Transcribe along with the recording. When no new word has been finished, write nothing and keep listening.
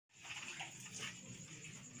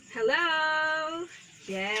Hello.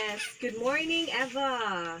 Yes. Good morning,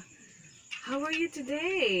 Eva. How are you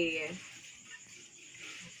today?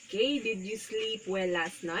 Okay, did you sleep well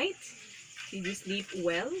last night? Did you sleep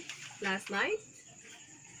well last night?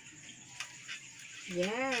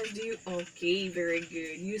 Yes, do you? Okay, very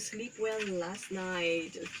good. You sleep well last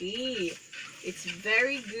night. Okay. It's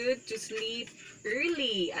very good to sleep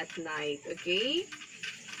early at night, okay?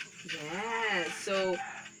 Yes. So,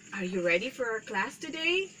 are you ready for our class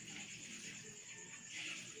today?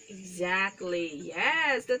 Exactly.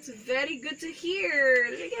 Yes, that's very good to hear.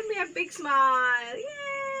 Give me a big smile.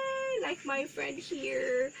 Yay! Like my friend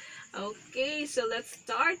here. Okay, so let's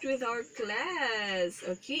start with our class.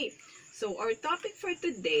 Okay, so our topic for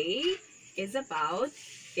today is about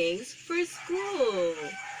things for school.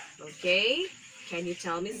 Okay, can you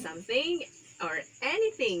tell me something or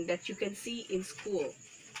anything that you can see in school?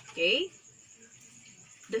 Okay,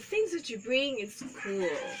 the things that you bring in school.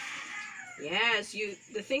 Yes,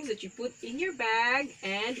 the things that you put in your bag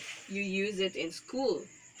and you use it in school.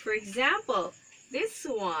 For example, this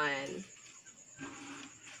one.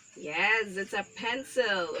 Yes, it's a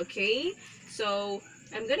pencil, okay? So,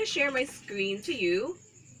 I'm gonna share my screen to you,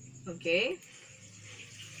 okay?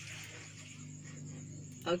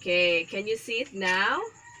 Okay, can you see it now?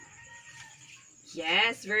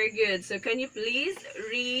 Yes, very good. So, can you please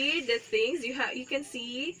read the things you can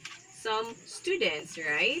see some students,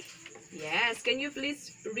 right? Yes, can you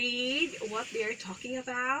please read what they are talking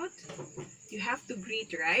about? You have to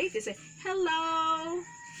greet, right? You say, hello,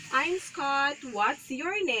 I'm Scott. What's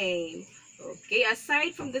your name? Okay,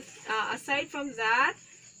 aside from that,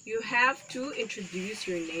 you have to introduce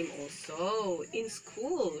your name also in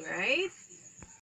school, right?